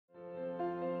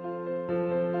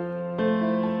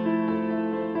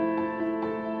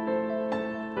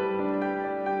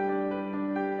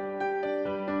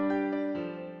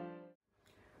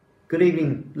Good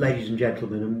evening, ladies and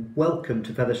gentlemen, and welcome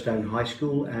to Featherstone High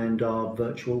School and our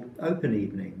virtual open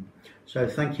evening. So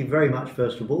thank you very much,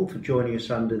 first of all, for joining us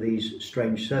under these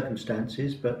strange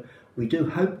circumstances, but we do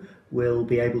hope we'll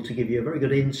be able to give you a very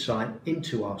good insight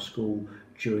into our school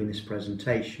during this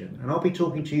presentation. And I'll be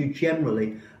talking to you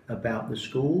generally about the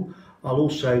school. I'll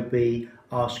also be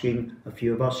asking a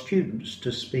few of our students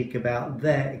to speak about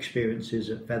their experiences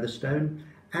at Featherstone,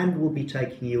 and we'll be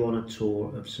taking you on a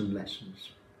tour of some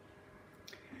lessons.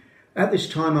 At this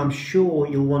time, I'm sure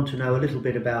you'll want to know a little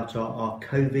bit about our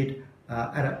COVID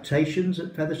adaptations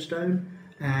at Featherstone,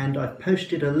 and I've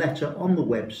posted a letter on the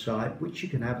website which you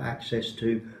can have access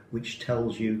to, which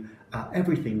tells you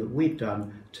everything that we've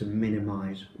done to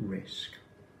minimise risk.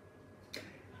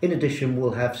 In addition,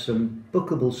 we'll have some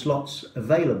bookable slots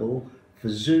available for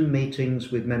Zoom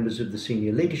meetings with members of the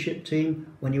senior leadership team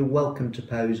when you're welcome to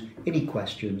pose any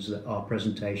questions that our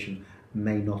presentation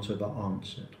may not have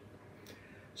answered.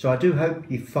 So I do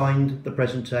hope you find the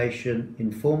presentation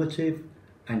informative,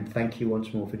 and thank you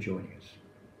once more for joining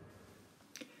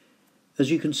us. As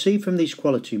you can see from these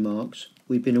quality marks,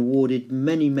 we've been awarded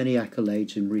many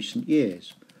accolades in recent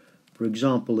years. For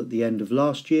example, at the end of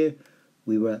last year,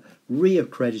 we were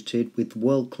re-accredited with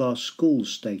world-class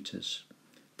schools status.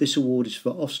 This award is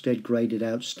for Ofsted graded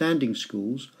outstanding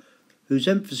schools whose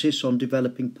emphasis on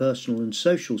developing personal and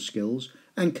social skills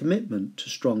and commitment to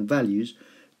strong values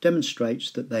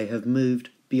demonstrates that they have moved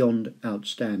beyond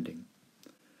outstanding.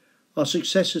 Our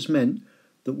success has meant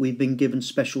that we've been given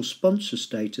special sponsor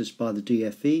status by the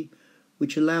DfE,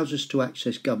 which allows us to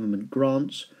access government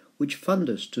grants which fund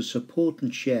us to support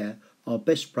and share our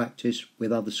best practice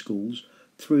with other schools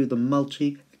through the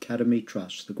Multi-Academy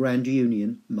Trust, the Grand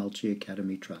Union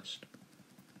Multi-Academy Trust.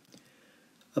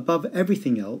 Above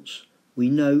everything else,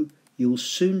 we know you'll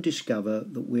soon discover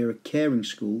that we're a caring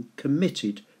school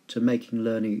committed to making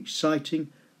learning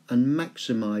exciting and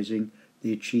maximising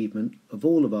the achievement of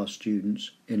all of our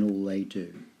students in all they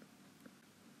do.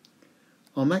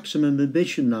 Our maximum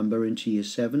admission number into Year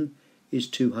 7 is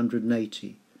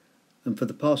 280, and for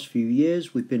the past few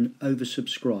years we've been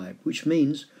oversubscribed, which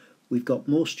means we've got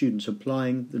more students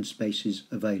applying than spaces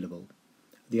available.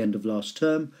 At the end of last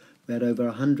term, we had over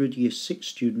 100 Year 6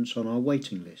 students on our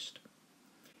waiting list.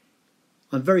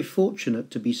 I'm very fortunate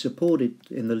to be supported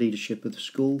in the leadership of the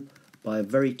school by a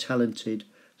very talented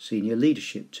senior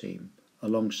leadership team.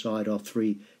 Alongside our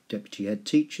 3 deputy head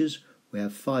teachers, we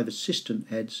have 5 assistant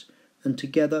heads, and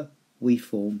together we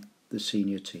form the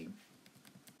senior team.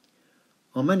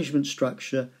 Our management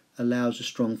structure allows a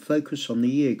strong focus on the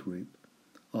year group.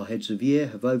 Our heads of year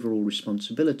have overall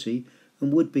responsibility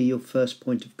and would be your first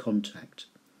point of contact.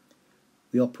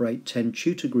 We operate 10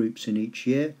 tutor groups in each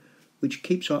year, which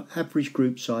keeps our average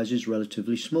group sizes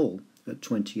relatively small at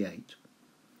 28.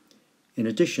 In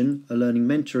addition, a learning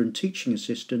mentor and teaching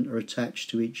assistant are attached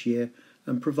to each year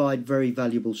and provide very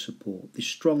valuable support. This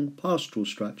strong pastoral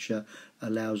structure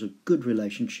allows a good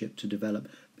relationship to develop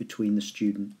between the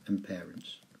student and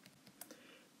parents.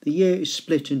 The year is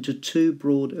split into 2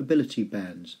 broad ability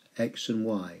bands, X and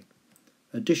Y.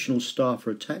 Additional staff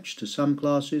are attached to some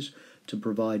classes to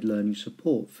provide learning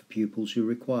support for pupils who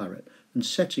require it, and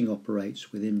setting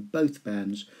operates within both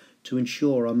bands to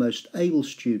ensure our most able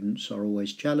students are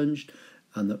always challenged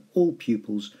and that all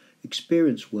pupils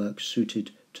experience work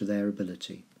suited to their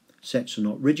ability. Sets are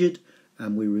not rigid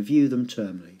and we review them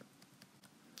termly.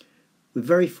 We're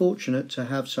very fortunate to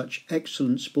have such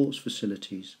excellent sports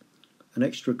facilities, and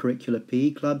extracurricular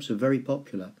PE clubs are very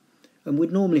popular, and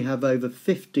we'd normally have over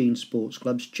 15 sports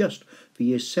clubs just for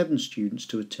Year 7 students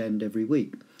to attend every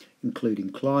week,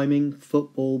 including climbing,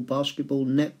 football, basketball,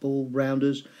 netball,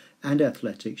 rounders and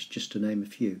athletics, just to name a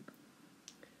few.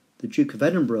 The Duke of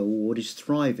Edinburgh Award is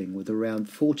thriving with around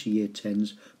 40 Year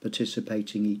 10s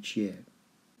participating each year.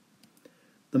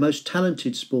 The most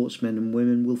talented sportsmen and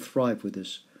women will thrive with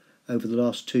us. Over the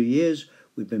last 2 years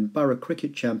we've been Borough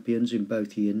Cricket champions in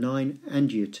both Year 9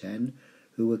 and Year 10,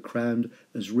 who were crowned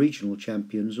as regional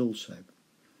champions also.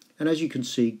 And as you can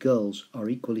see, girls are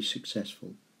equally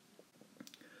successful.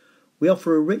 We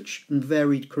offer a rich and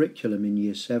varied curriculum in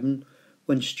Year 7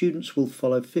 when students will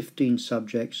follow 15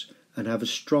 subjects and have a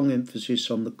strong emphasis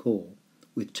on the core,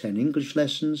 with 10 English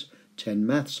lessons, 10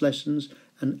 maths lessons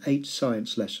and 8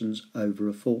 science lessons over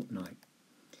a fortnight.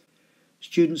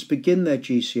 Students begin their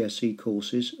GCSE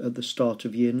courses at the start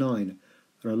of Year 9,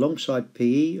 and alongside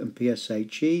PE and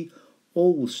PSHE,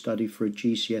 all will study for a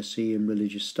GCSE in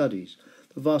religious studies.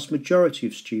 The vast majority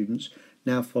of students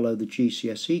now follow the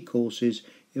GCSE courses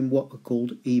in what are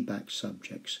called EBAC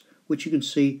subjects, which you can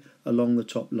see along the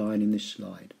top line in this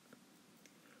slide.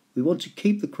 We want to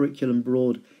keep the curriculum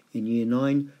broad in Year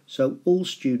 9, so all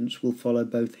students will follow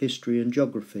both history and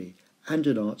geography and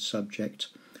an arts subject,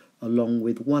 along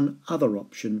with one other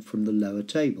option from the lower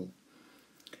table.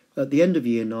 At the end of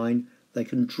Year 9, they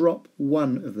can drop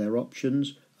one of their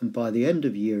options, and by the end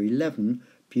of Year 11,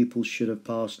 pupils should have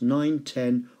passed 9,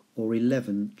 10 or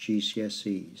 11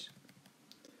 GCSEs.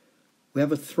 We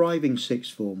have a thriving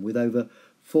sixth form with over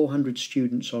 400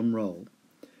 students on roll.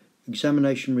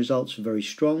 Examination results are very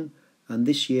strong, and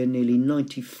this year nearly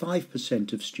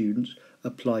 95% of students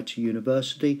applied to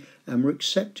university and were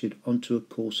accepted onto a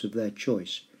course of their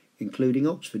choice, including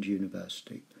Oxford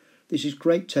University. This is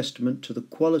great testament to the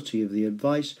quality of the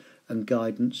advice and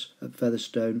guidance at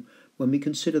Featherstone when we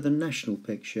consider the national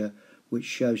picture, which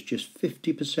shows just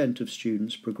 50% of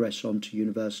students progress on to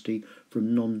university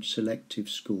from non-selective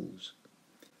schools.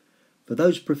 For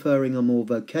those preferring a more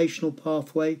vocational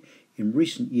pathway, in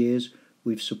recent years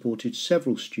we've supported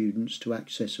several students to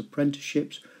access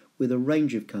apprenticeships with a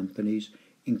range of companies,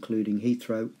 including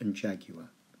Heathrow and Jaguar.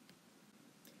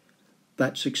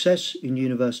 That success in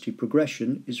university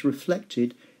progression is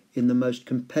reflected in the most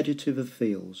competitive of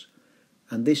fields,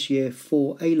 and this year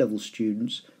 4 A-level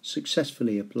students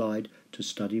successfully applied to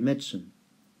study medicine.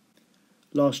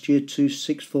 Last year 2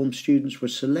 sixth form students were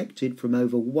selected from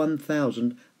over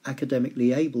 1,000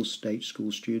 academically able state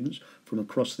school students from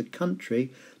across the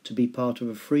country to be part of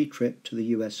a free trip to the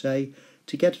USA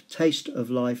to get a taste of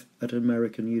life at an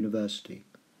American university.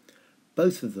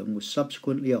 Both of them were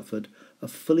subsequently offered a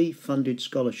fully funded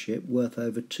scholarship worth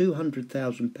over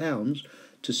 £200,000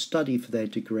 to study for their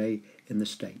degree in the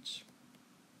States.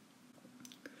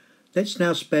 Let's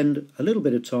now spend a little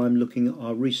bit of time looking at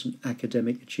our recent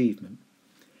academic achievement.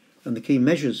 And the key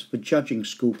measures for judging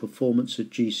school performance at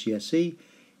GCSE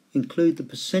include the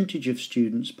percentage of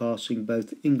students passing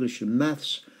both English and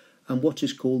Maths and what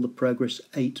is called the Progress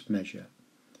 8 measure.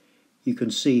 You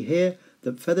can see here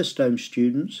that Featherstone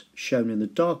students, shown in the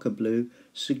darker blue,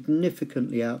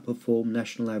 significantly outperform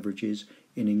national averages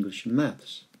in English and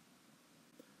Maths.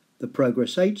 The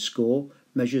Progress 8 score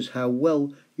measures how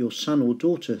well your son or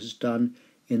daughter has done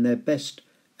in their best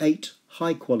 8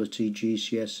 high-quality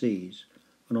GCSEs.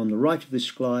 And on the right of this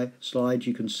slide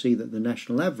you can see that the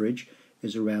national average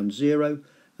is around 0,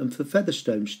 and for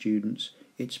Featherstone students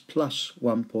it's plus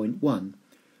 1.1,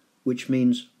 which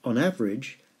means on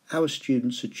average our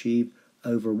students achieve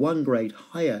over 1 grade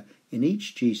higher in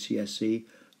each GCSE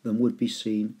than would be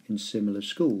seen in similar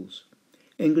schools.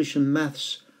 English and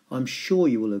Maths, I'm sure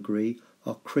you will agree,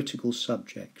 are critical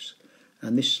subjects,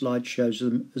 and this slide shows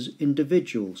them as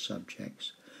individual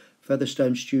subjects.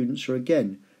 Featherstone students are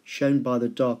again shown by the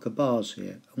darker bars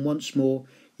here, and once more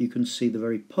you can see the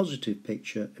very positive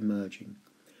picture emerging.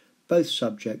 Both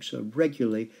subjects are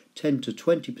regularly 10 to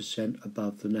 20%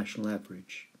 above the national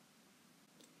average.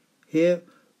 Here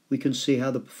we can see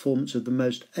how the performance of the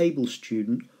most able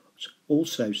student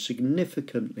also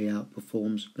significantly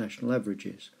outperforms national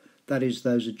averages, that is,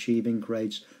 those achieving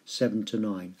grades 7 to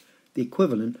 9, the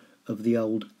equivalent of the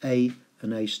old A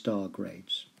and A star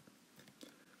grades.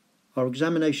 Our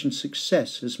examination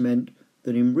success has meant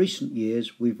that in recent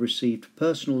years we've received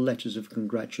personal letters of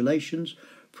congratulations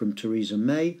from Theresa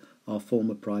May, our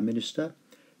former Prime Minister,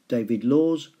 David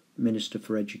Laws, Minister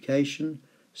for Education,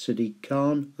 Sadiq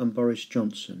Khan and Boris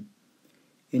Johnson.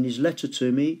 In his letter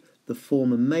to me, the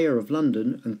former Mayor of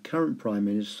London and current Prime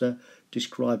Minister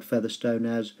described Featherstone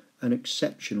as an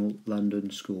exceptional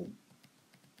London school.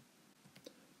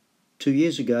 2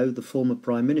 years ago, the former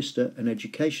Prime Minister and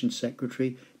Education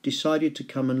Secretary decided to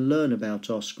come and learn about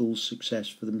our school's success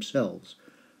for themselves,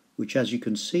 which, as you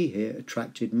can see here,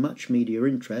 attracted much media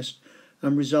interest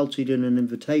and resulted in an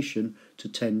invitation to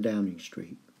 10 Downing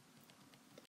Street.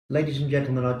 Ladies and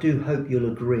gentlemen, I do hope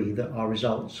you'll agree that our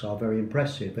results are very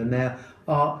impressive, and there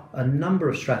are a number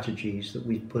of strategies that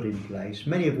we've put in place,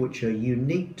 many of which are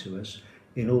unique to us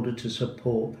in order to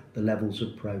support the levels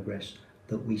of progress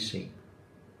that we see.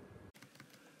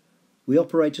 We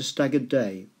operate a staggered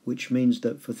day, which means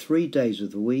that for 3 days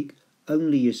of the week,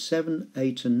 only Year 7,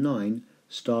 8 and 9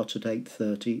 start at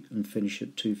 8:30 and finish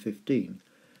at 2:15.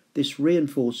 This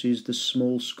reinforces the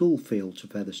small school feel to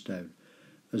Featherstone,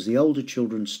 as the older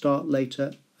children start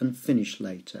later and finish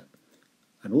later,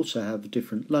 and also have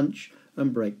different lunch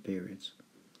and break periods.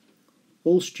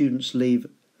 All students leave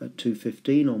at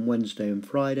 2:15 on Wednesday and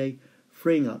Friday,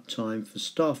 freeing up time for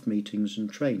staff meetings and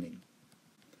training.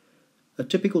 A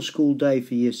typical school day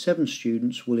for Year 7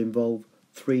 students will involve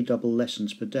 3 double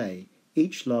lessons per day,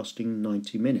 each lasting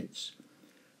 90 minutes.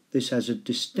 This has a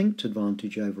distinct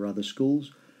advantage over other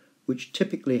schools, which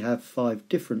typically have 5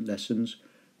 different lessons,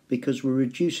 because we're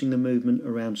reducing the movement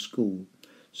around school,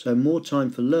 so more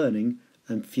time for learning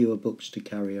and fewer books to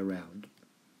carry around.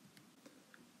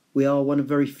 We are one of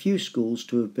very few schools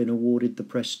to have been awarded the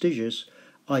prestigious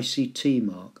ICT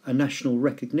mark, a national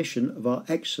recognition of our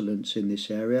excellence in this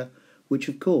area, which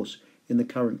of course in the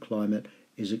current climate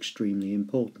is extremely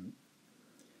important.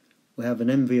 We have an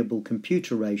enviable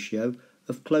computer ratio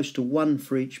of close to 1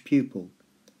 for each pupil,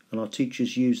 and our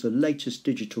teachers use the latest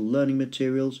digital learning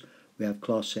materials. We have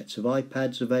class sets of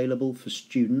iPads available for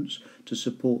students to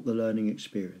support the learning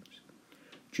experience.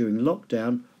 During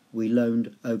lockdown, we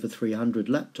loaned over 300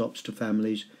 laptops to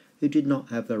families who did not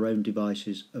have their own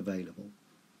devices available.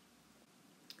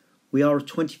 We are a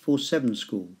 24/7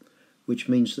 school, which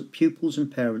means that pupils and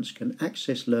parents can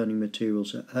access learning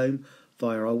materials at home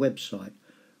via our website,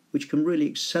 which can really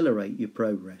accelerate your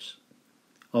progress.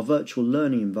 Our virtual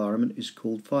learning environment is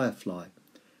called Firefly,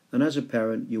 and as a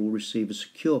parent you will receive a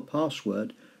secure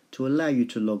password to allow you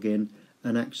to log in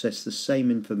and access the same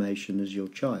information as your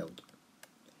child.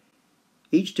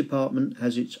 Each department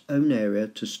has its own area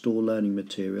to store learning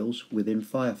materials within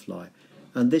Firefly,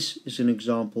 and this is an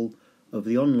example of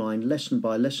the online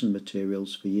lesson-by-lesson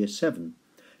materials for Year 7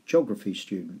 geography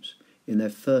students in their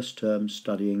first term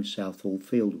studying Southall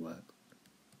fieldwork.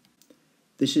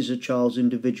 This is a child's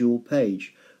individual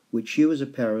page, which you as a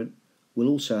parent will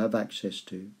also have access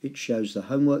to. It shows the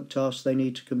homework tasks they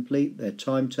need to complete, their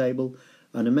timetable,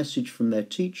 and a message from their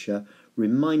teacher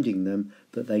reminding them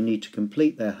that they need to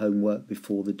complete their homework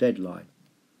before the deadline.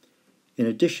 In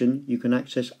addition, you can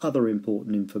access other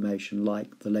important information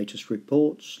like the latest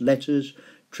reports, letters,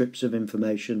 trips of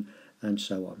information, and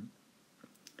so on.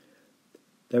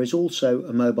 There is also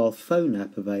a mobile phone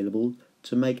app available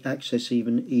to make access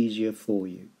even easier for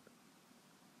you.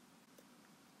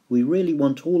 We really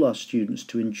want all our students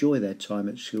to enjoy their time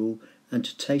at school and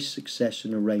to taste success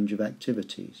in a range of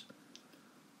activities.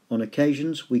 On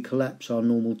occasions, we collapse our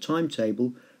normal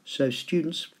timetable so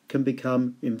students can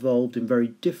become involved in very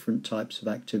different types of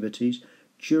activities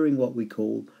during what we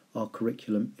call our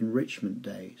curriculum enrichment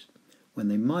days, when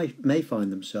they may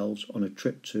find themselves on a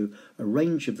trip to a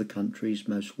range of the country's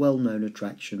most well-known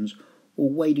attractions or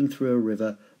wading through a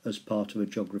river as part of a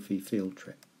geography field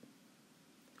trip.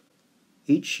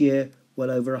 Each year,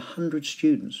 well over 100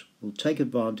 students will take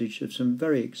advantage of some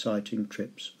very exciting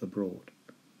trips abroad.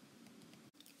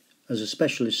 As a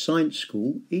specialist science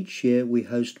school, each year we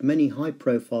host many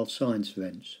high-profile science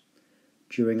events.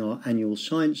 During our annual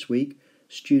Science Week,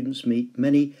 students meet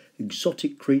many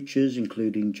exotic creatures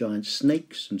including giant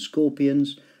snakes and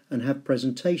scorpions and have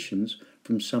presentations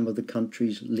from some of the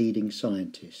country's leading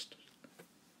scientists.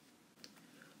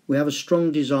 We have a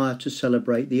strong desire to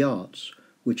celebrate the arts,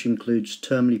 which includes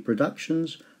termly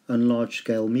productions and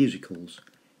large-scale musicals.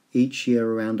 Each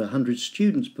year around 100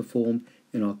 students perform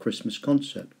in our Christmas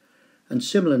concert, and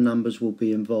similar numbers will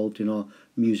be involved in our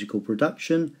musical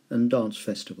production and dance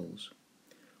festivals.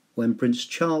 When Prince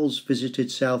Charles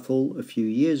visited Southall a few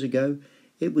years ago,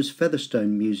 it was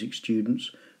Featherstone music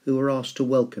students who were asked to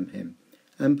welcome him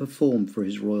and perform for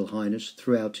His Royal Highness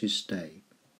throughout his stay.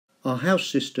 Our house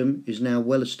system is now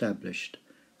well established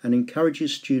and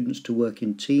encourages students to work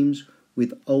in teams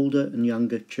with older and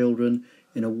younger children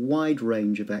in a wide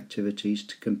range of activities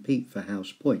to compete for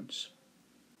house points.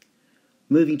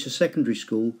 Moving to secondary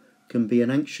school can be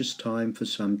an anxious time for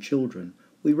some children.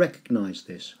 We recognise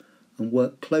this and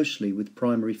work closely with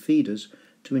primary feeders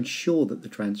to ensure that the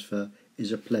transfer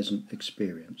is a pleasant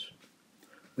experience.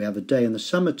 We have a day in the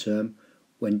summer term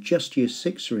when just Year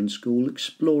 6 are in school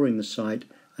exploring the site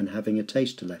and having a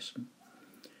taster lesson.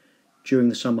 During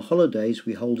the summer holidays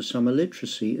we hold a summer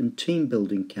literacy and team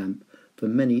building camp for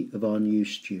many of our new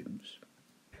students.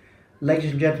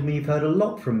 Ladies and gentlemen, you've heard a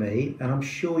lot from me, and I'm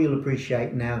sure you'll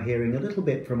appreciate now hearing a little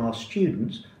bit from our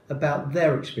students about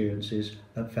their experiences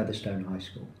at Featherstone High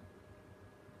School.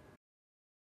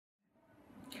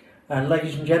 And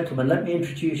ladies and gentlemen, let me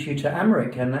introduce you to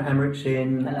Amric, and Amric's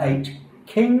in 8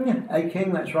 King,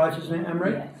 that's right, isn't it,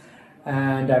 Amric? Yes.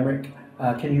 And Amric,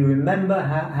 can you remember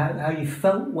how you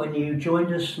felt when you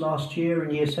joined us last year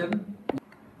in Year 7?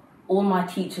 All my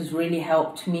teachers really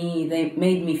helped me. They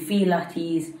made me feel at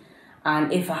ease,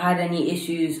 and if I had any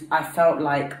issues, I felt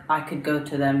like I could go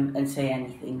to them and say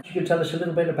anything. You could tell us a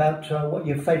little bit about what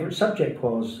your favourite subject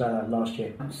was last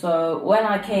year. So when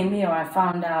I came here, I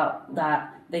found out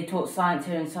that they taught science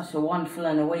here in such a wonderful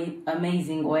and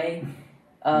amazing way.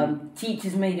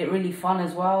 Teachers made it really fun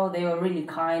as well. They were really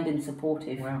kind and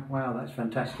supportive. Wow, that's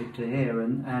fantastic to hear.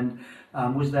 And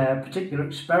was there a particular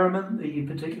experiment that you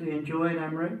particularly enjoyed,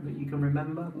 Amric, that you can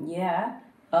remember? Yeah.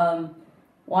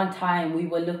 one time we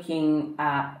were looking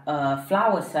at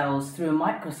flower cells through a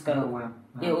microscope. Oh, wow.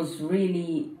 Wow. It was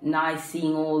really nice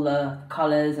seeing all the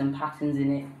colours and patterns in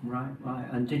it. Right, right.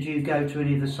 And did you go to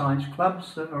any of the science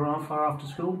clubs that are on far after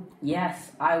school?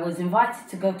 Yes, I was invited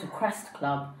to go to Crest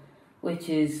Club, which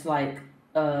is like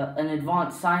an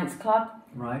advanced science club.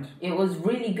 Right. It was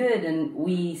really good, and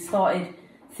we started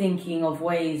thinking of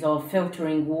ways of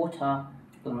filtering water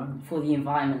for the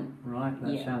environment. Right,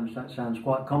 that sounds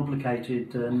quite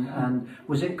complicated. And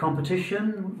was it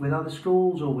competition with other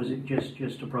schools, or was it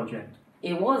just a project?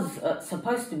 It was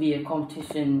supposed to be a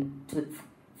competition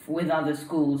with other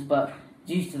schools, but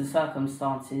due to the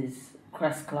circumstances,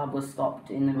 Crest Club was stopped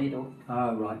in the middle.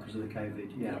 Oh, right, because of the COVID,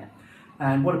 yeah.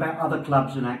 And what about other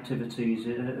clubs and activities?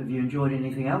 Have you enjoyed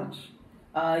anything else?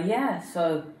 Yeah,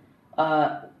 so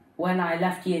when I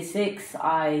left year 6,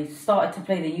 I started to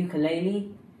play the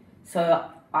ukulele. So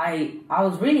I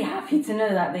was really happy to know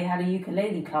that they had a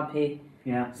ukulele club here.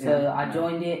 Yeah. So I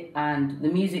joined it, and the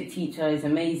music teacher is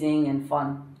amazing and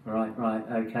fun. Right,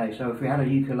 okay. So if we had a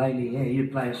ukulele here,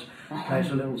 you'd play us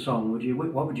a little song, would you?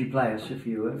 What would you play us if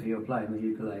you were playing the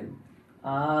ukulele?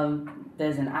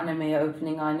 There's an anime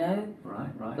opening I know.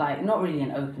 Right. Like, not really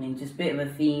an opening, just a bit of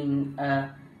a theme,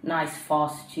 nice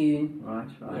fast tune. Right.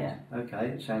 Yeah. Okay,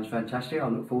 it sounds fantastic. I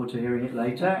look forward to hearing it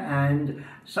later. And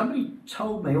somebody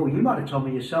told me, or you might have told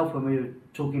me yourself when we were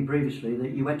talking previously,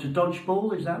 that you went to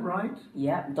Dodgeball, is that right?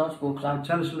 Yeah, Dodgeball Club.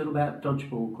 So tell us a little about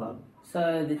Dodgeball Club.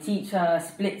 So the teacher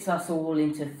splits us all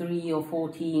into 3 or 4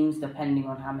 teams, depending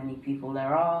on how many people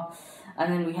there are.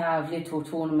 And then we have little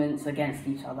tournaments against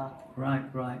each other. Right.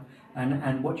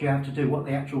 And what do you have to do? What are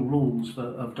the actual rules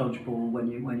of Dodgeball when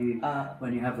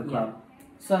you have the club? Yeah.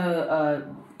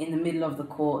 So in the middle of the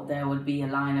court there would be a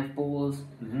line of balls,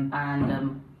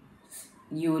 and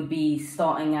you would be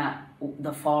starting at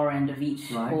the far end of each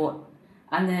court,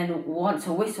 and then once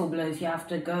a whistle blows you have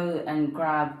to go and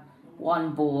grab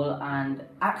one ball and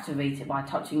activate it by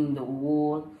touching the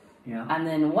wall. And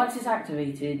then once it's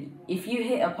activated, if you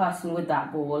hit a person with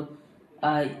that ball,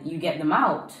 you get them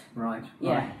out. Right.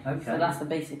 Okay. So that's the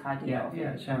basic idea.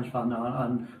 Yeah, it sounds fun.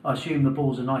 I assume the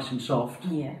balls are nice and soft.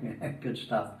 Yeah. Good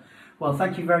stuff. Well,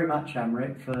 thank you very much,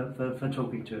 Amrit, for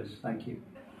talking to us. Thank you.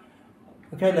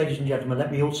 Okay, ladies and gentlemen, let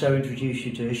me also introduce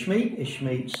you to Ishmeet.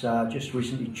 Ishmeet's just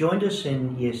recently joined us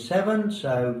in Year 7,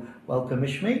 so welcome,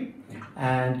 Ishmeet.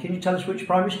 And can you tell us which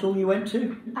primary school you went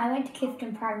to? I went to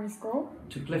Clifton Primary School.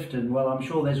 To Clifton. Well, I'm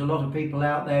sure there's a lot of people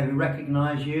out there who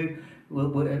recognise you.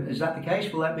 Is that the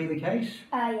case? Will that be the case?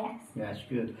 Yes. Yes,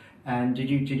 good. And did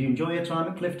you enjoy your time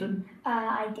at Clifton?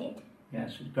 I did.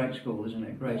 Yes, it's a great school, isn't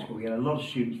it? Great school. You had a lot of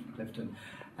students from Clifton.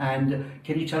 And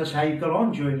can you tell us how you got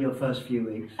on during your first few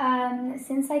weeks?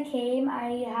 Since I came,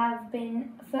 I have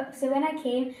been... So when I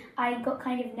came, I got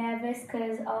kind of nervous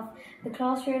because of the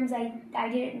classrooms. I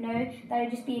didn't know that I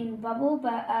would just be in a bubble,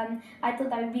 but I thought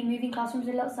that I would be moving classrooms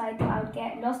a lot, so I thought I would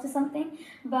get lost or something.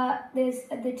 But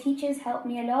the teachers helped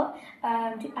me a lot,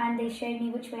 and they showed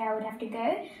me which way I would have to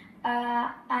go.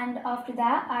 And after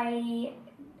that,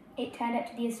 it turned out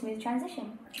to be a smooth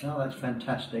transition. Oh, that's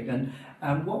fantastic. And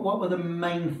what were the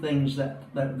main things that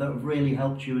really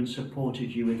helped you and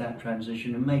supported you with that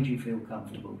transition and made you feel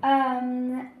comfortable?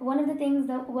 One of the things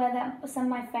that some of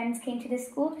my friends came to this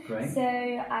school. Great. So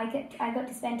I got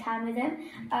to spend time with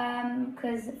them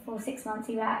because for 6 months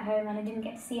we were at home and I didn't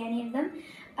get to see any of them.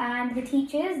 And the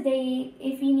teachers,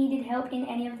 if you needed help in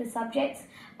any of the subjects,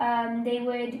 they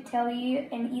would tell you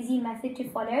an easy method to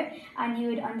follow and you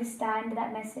would understand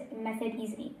that method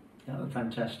easily. Oh,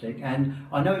 fantastic. And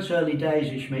I know it's early days,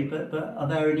 Ishmeet, but are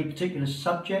there any particular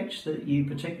subjects that you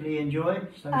particularly enjoy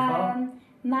so far?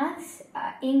 Maths,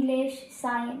 English,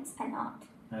 science and art.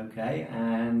 Okay,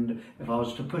 and if I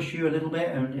was to push you a little bit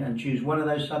and choose one of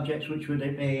those subjects, which would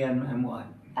it be and why?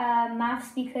 Maths,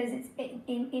 because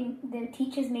the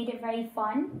teachers made it very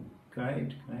fun.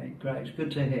 Great. It's good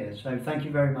to hear. So thank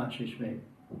you very much, Ishmeet.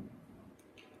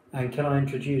 And can I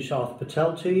introduce Arth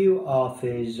Patel to you? Arth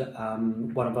is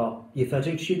one of our Year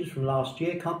 13 students from last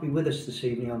year. Can't be with us this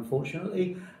evening,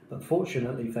 unfortunately. But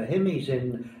fortunately for him, he's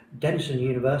in Denison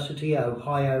University,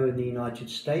 Ohio in the United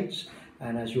States.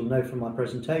 And as you'll know from my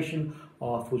presentation,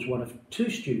 Arth was one of 2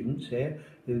 students here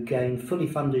who gained fully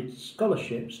funded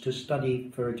scholarships to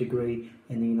study for a degree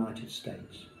in the United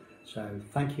States. So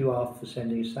thank you, Arth, for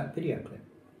sending us that video clip.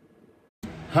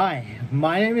 Hi,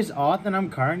 my name is Arth and I'm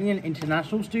currently an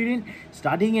international student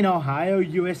studying in Ohio,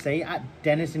 USA at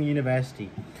Denison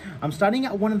University. I'm studying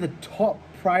at one of the top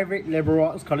private liberal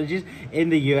arts colleges in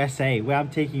the USA, where I'm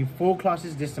taking 4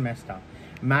 classes this semester: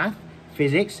 math,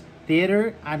 physics,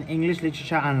 theatre and English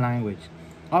literature and language.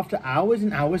 After hours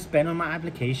and hours spent on my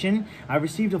application, I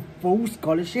received a full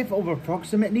scholarship of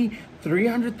approximately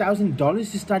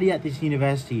 $300,000 to study at this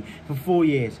university for 4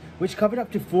 years, which covered up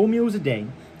to 4 meals a day,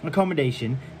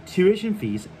 accommodation, tuition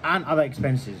fees, and other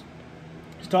expenses.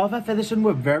 Staff at Featherstone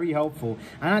were very helpful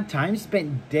and at times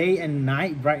spent day and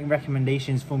night writing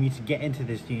recommendations for me to get into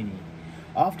this uni.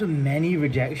 After many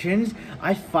rejections,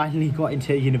 I finally got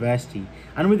into university,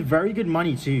 and with very good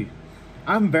money too.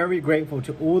 I'm very grateful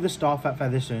to all the staff at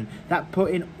Featherstone that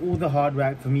put in all the hard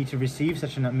work for me to receive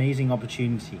such an amazing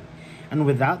opportunity. And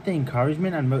without the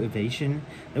encouragement and motivation,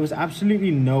 there was absolutely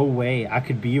no way I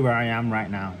could be where I am right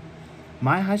now.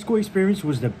 My high school experience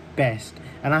was the best,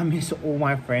 and I miss all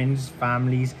my friends,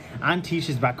 families, and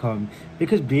teachers back home,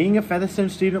 because being a Featherstone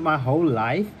student my whole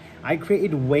life, I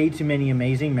created way too many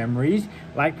amazing memories,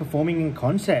 like performing in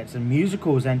concerts and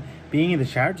musicals and being in the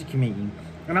charity committee,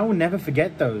 and I will never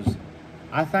forget those.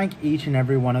 I thank each and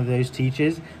every one of those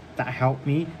teachers that helped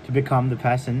me to become the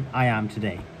person I am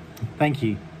today. Thank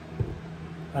you.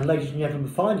 And ladies and gentlemen,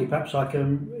 finally, perhaps I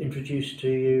can introduce to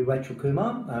you Rachel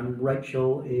Kumar.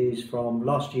 Rachel is from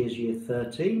last year's year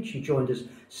 13. She joined us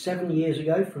 7 years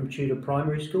ago from Tudor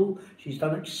Primary School. She's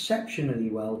done exceptionally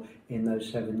well in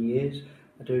those 7 years,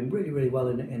 doing really well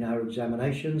in her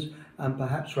examinations. And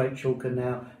perhaps Rachel can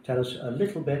now tell us a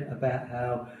little bit about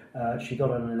how she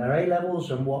got on in her A-levels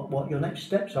and what your next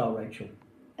steps are, Rachel.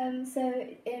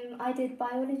 I did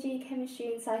biology,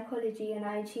 chemistry and psychology, and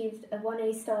I achieved a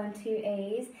 1A star and 2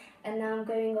 A's, and now I'm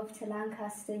going off to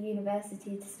Lancaster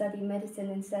University to study medicine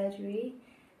and surgery.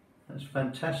 That's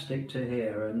fantastic to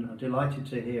hear, and I'm delighted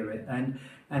to hear it. And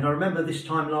I remember this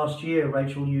time last year,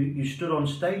 Rachel, you stood on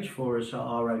stage for us at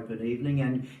our open evening,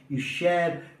 and you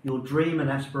shared your dream and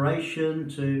aspiration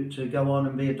to go on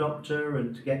and be a doctor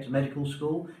and to get to medical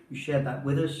school. You shared that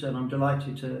with us, and I'm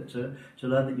delighted to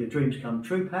learn that your dreams come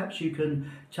true. Perhaps you can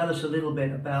tell us a little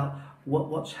bit about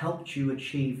what's helped you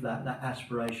achieve that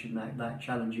aspiration, that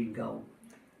challenging goal.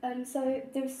 So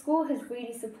the school has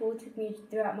really supported me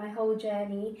throughout my whole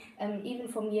journey, even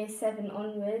from year 7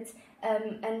 onwards.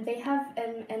 And they have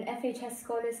an FHS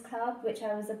Scholars Club, which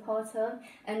I was a part of,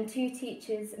 and 2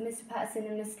 teachers, Mr. Patterson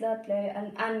and Miss Ludlow,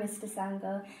 and Mr.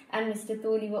 Sanger and Mr.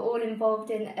 Thorley, were all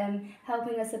involved in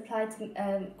helping us apply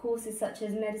to courses such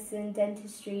as medicine,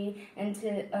 dentistry, and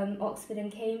to Oxford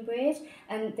and Cambridge.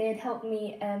 And they had helped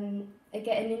me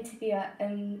get an interview at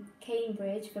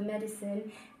Cambridge for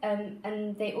medicine,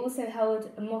 and they also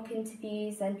held mock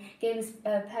interviews and gave us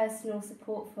personal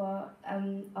support for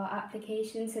our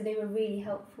application, so they were really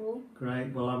helpful.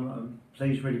 Great. Well, I'm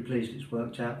really pleased it's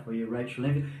worked out for you, Rachel.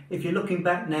 If you're looking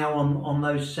back now on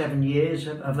those 7 years,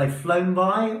 have they flown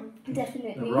by?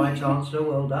 Definitely. The right answer,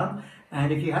 well done.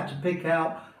 And if you had to pick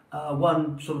out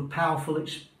one sort of powerful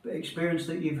experience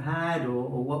that you've had,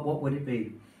 or what would it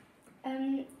be?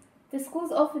 The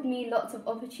school's offered me lots of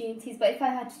opportunities, but if I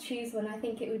had to choose one, I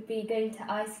think it would be going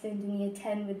to Iceland in year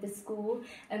 10 with the school.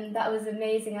 That was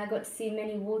amazing. I got to see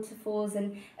many waterfalls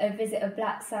and visit a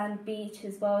black sand beach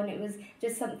as well, and it was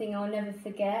just something I'll never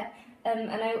forget.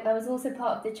 And I was also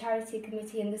part of the charity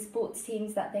committee and the sports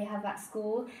teams that they have at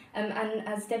school. And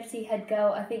as deputy head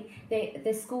girl, I think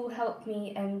the school helped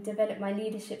me develop my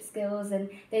leadership skills, and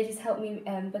they just helped me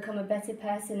become a better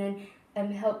person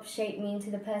and help shape me into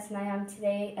the person I am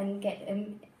today,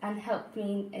 and help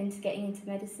me into getting into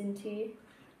medicine too.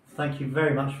 Thank you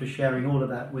very much for sharing all of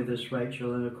that with us,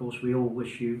 Rachel, and of course we all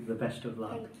wish you the best of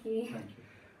luck. Thank you. Thank you.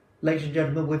 Ladies and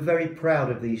gentlemen, we're very proud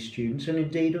of these students, and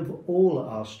indeed of all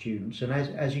our students, and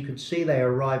as you can see, they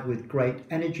arrive with great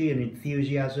energy and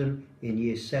enthusiasm in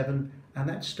year 7, and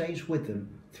that stays with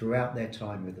them throughout their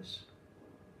time with us.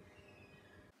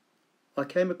 I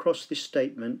came across this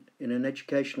statement in an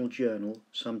educational journal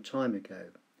some time ago.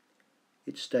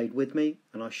 It stayed with me,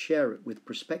 and I share it with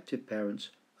prospective parents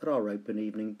at our open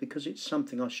evening because it's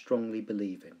something I strongly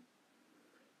believe in.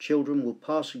 Children will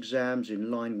pass exams in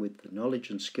line with the knowledge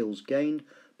and skills gained,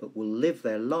 but will live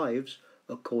their lives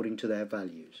according to their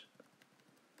values.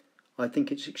 I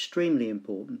think it's extremely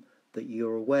important that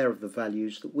you're aware of the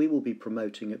values that we will be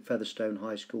promoting at Featherstone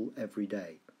High School every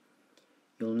day.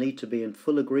 You'll need to be in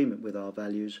full agreement with our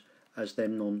values as they're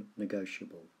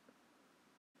non-negotiable.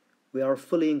 We are a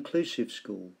fully inclusive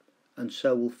school, and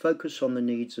so will focus on the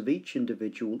needs of each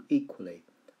individual equally,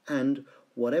 and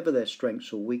whatever their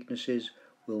strengths or weaknesses,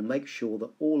 we'll make sure that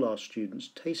all our students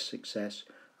taste success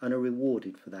and are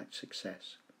rewarded for that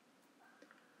success.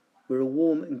 We're a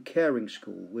warm and caring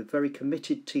school with very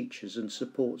committed teachers and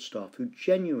support staff who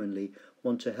genuinely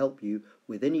want to help you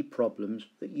with any problems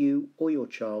that you or your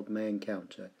child may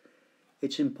encounter.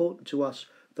 It's important to us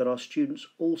that our students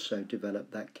also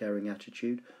develop that caring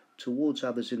attitude towards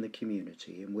others in the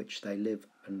community in which they live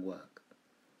and work.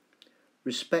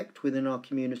 Respect within our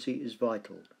community is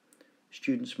vital.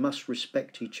 Students must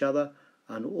respect each other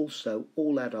and also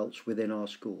all adults within our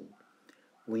school.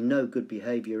 We know good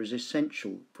behaviour is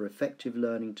essential for effective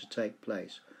learning to take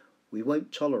place. We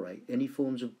won't tolerate any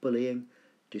forms of bullying,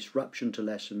 disruption to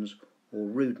lessons, or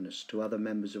rudeness to other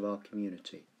members of our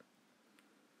community.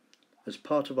 As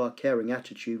part of our caring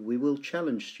attitude, we will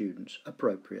challenge students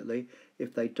appropriately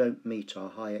if they don't meet our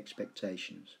high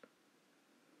expectations.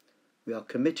 We are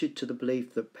committed to the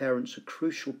belief that parents are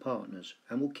crucial partners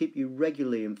and will keep you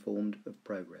regularly informed of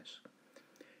progress.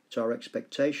 It's our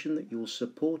expectation that you will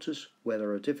support us where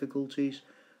there are difficulties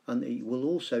and that you will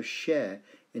also share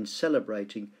in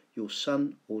celebrating your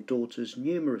son or daughter's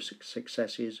numerous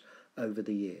successes over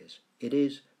the years. It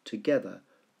is together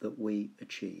that we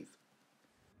achieve.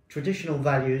 Traditional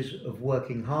values of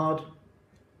working hard,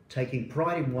 taking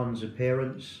pride in one's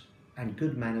appearance and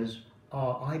good manners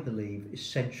are, I believe,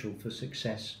 essential for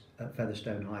success at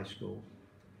Featherstone High School.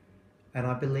 And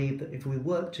I believe that if we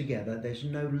work together, there's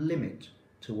no limit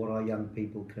to what our young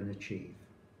people can achieve.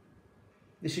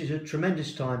 This is a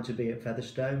tremendous time to be at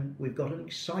Featherstone. We've got an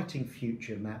exciting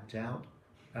future mapped out,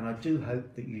 and I do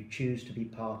hope that you choose to be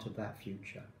part of that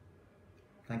future.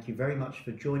 Thank you very much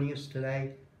for joining us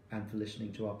today and for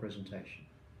listening to our presentation.